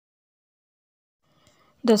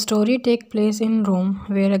The story takes place in Rome,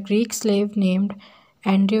 where a Greek slave named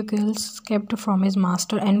androcles escaped from his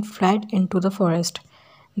master and fled into the forest.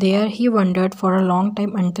 There he wandered for a long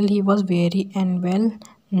time until he was weary and well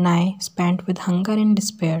nigh spent with hunger and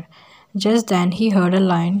despair. Just then he heard a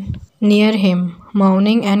lion near him,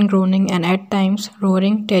 moaning and groaning and at times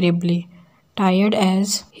roaring terribly. Tired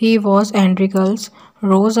as he was, Androcles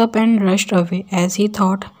rose up and rushed away as he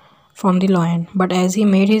thought from the lion. But as he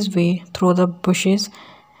made his way through the bushes,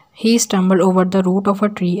 he stumbled over the root of a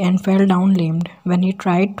tree and fell down lamed. When he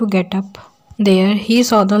tried to get up there, he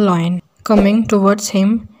saw the lion coming towards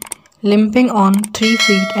him, limping on 3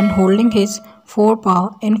 feet and holding his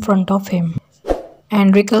forepaw in front of him.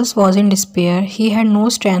 Androcles was in despair. He had no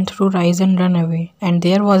strength to rise and run away, and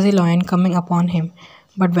there was the lion coming upon him.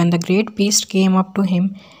 But when the great beast came up to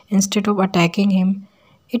him, instead of attacking him,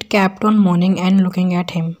 it kept on moaning and looking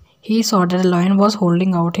at him. He saw that the lion was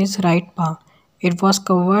holding out his right paw. It was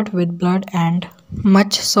covered with blood and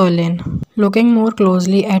much swollen. Looking more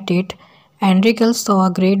closely at it, Androcles saw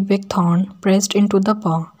a great big thorn pressed into the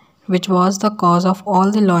paw, which was the cause of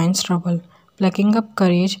all the lion's trouble. Plucking up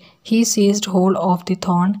courage, he seized hold of the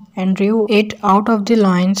thorn and drew it out of the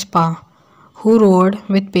lion's paw, who roared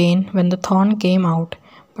with pain when the thorn came out,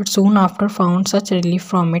 but soon after found such relief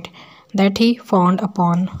from it that he fawned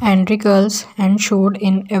upon Androcles and showed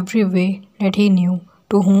in every way that he knew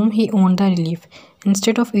to whom he owed the relief.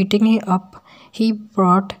 Instead of eating it up, he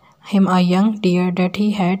brought him a young deer that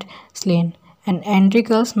he had slain, and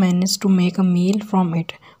Androcles managed to make a meal from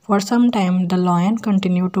it. For some time the lion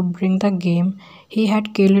continued to bring the game he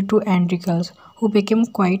had killed to Androcles, who became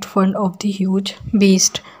quite fond of the huge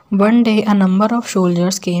beast. One day a number of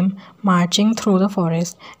soldiers came marching through the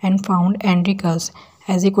forest and found Androcles.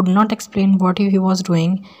 As he could not explain what he was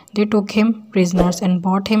doing, they took him prisoners and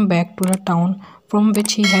brought him back to the town from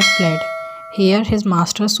which he had fled. Here his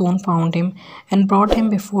master soon found him and brought him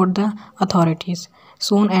before the authorities.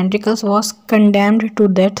 Soon Androcles was condemned to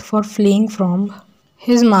death for fleeing from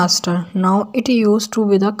his master. Now it used to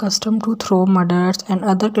be the custom to throw murderers and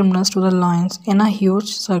other criminals to the lions in a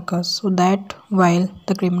huge circus, so that while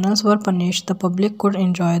the criminals were punished, the public could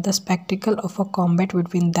enjoy the spectacle of a combat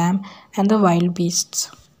between them and the wild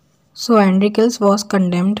beasts. So Androcles was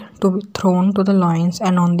condemned to be thrown to the lions,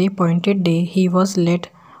 and on the appointed day he was led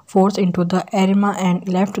forth into the arena and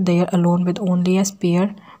left there alone with only a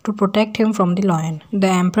spear to protect him from the lion. The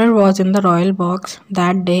emperor was in the royal box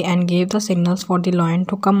that day and gave the signals for the lion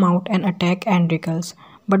to come out and attack Androcles.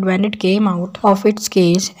 But when it came out of its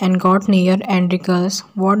cage and got near Androcles,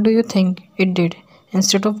 what do you think it did?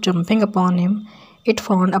 Instead of jumping upon him, it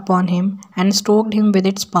fawned upon him and stroked him with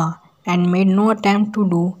its paw and made no attempt to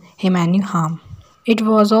do him any harm. It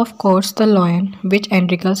was of course the lion which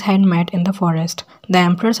Androcles had met in the forest. The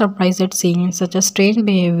emperor, surprised at seeing such a strange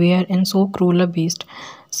behavior in so cruel a beast,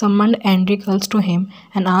 summoned Androcles to him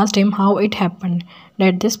and asked him how it happened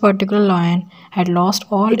that this particular lion had lost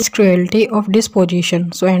all its cruelty of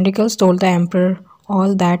disposition. So Androcles told the emperor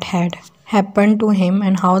all that had happened to him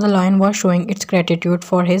and how the lion was showing its gratitude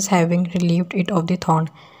for his having relieved it of the thorn.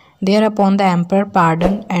 Thereupon the emperor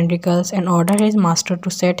pardoned Androcles and ordered his master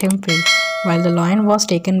to set him free, while the lion was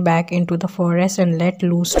taken back into the forest and let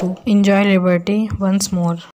loose to enjoy liberty once more.